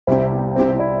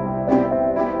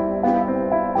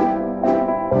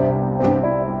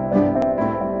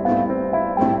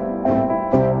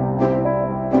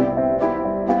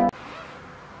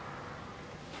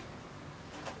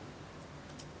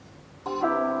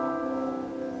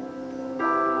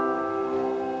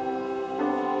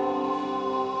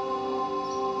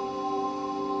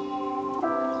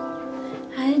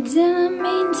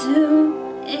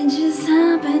into, it just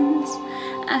happens.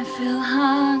 I feel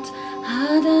hard,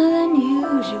 harder than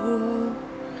usual.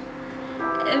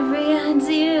 Every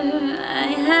idea I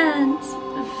had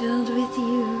filled with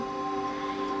you.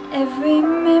 Every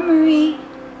memory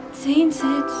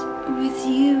tainted with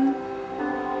you.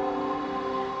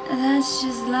 That's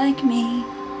just like me.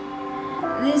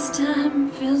 This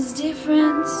time feels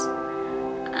different.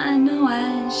 I know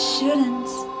I shouldn't,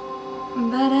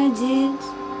 but I did.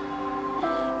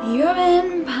 You're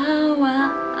in power.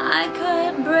 I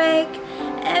could break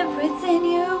everything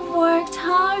you've worked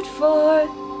hard for.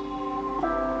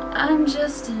 I'm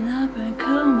just an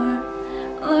up-and-comer,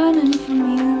 learning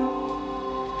from you.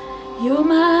 You're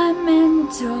my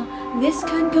mentor. This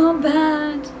could go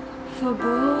bad for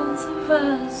both of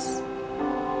us.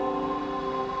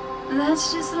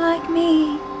 That's just like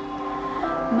me.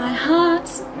 My heart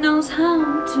knows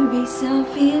how to be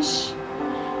selfish.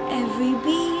 Every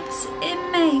beat it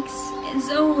makes is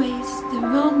always the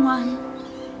wrong one.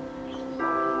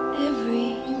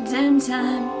 Every damn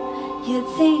time you'd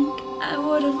think I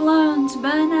would have learned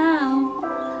by now.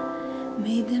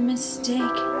 Made the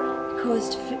mistake,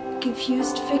 caused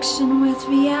confused fiction with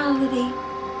reality.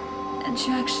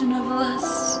 Attraction of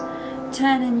lust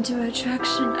turned into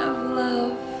attraction of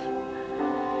love.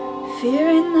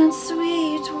 Fearing that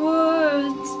sweet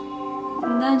words,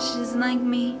 that's just like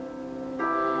me.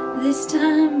 This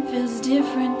time feels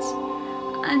different.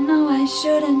 I know I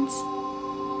shouldn't,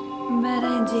 but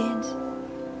I did.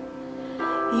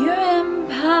 You're in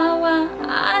power.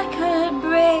 I could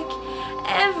break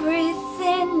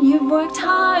everything you worked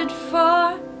hard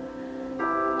for.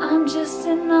 I'm just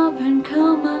an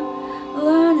up-and-comer,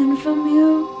 learning from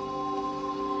you.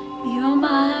 You're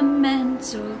my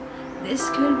mentor. This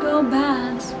could go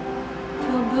bad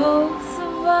for both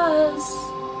of us.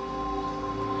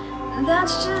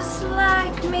 That's just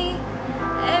like me.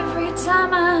 Every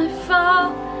time I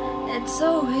fall, it's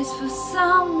always for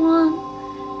someone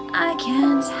I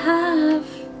can't have.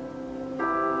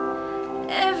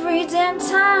 Every damn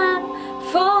time,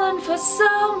 falling for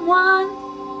someone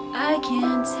I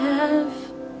can't have.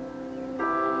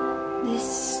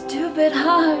 This stupid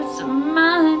heart of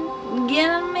mine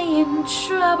getting me in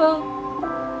trouble.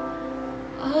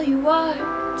 All you are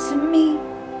to me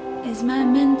is my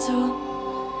mentor,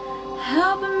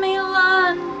 helping me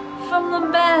learn from the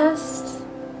best.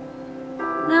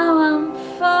 Now I'm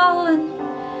falling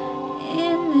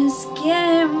in this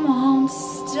game, won't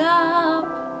stop.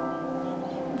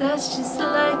 That's just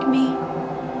like me.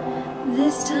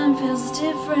 This time feels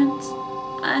different.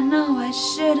 I know I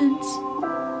shouldn't,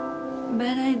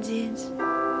 but I did.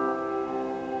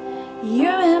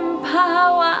 You're in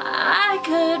power. I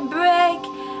could break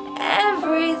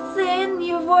everything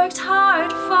you've worked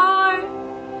hard for.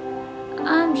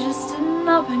 I'm just an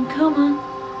up-and-comer,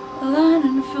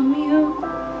 learning from you.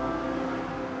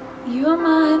 You're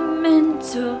my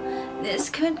mentor. This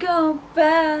could go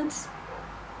bad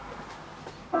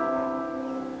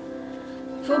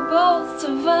for both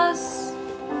of us.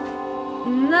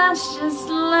 And that's just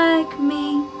like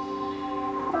me.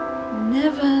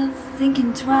 Never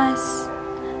thinking twice,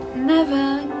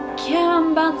 never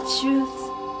caring about the truth.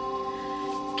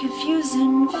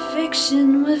 Confusing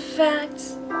fiction with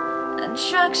facts.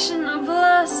 Attraction of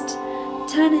lust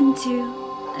turn into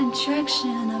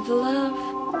attraction of love.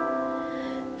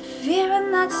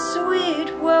 Fearing that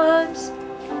sweet words,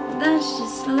 that's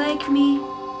just like me.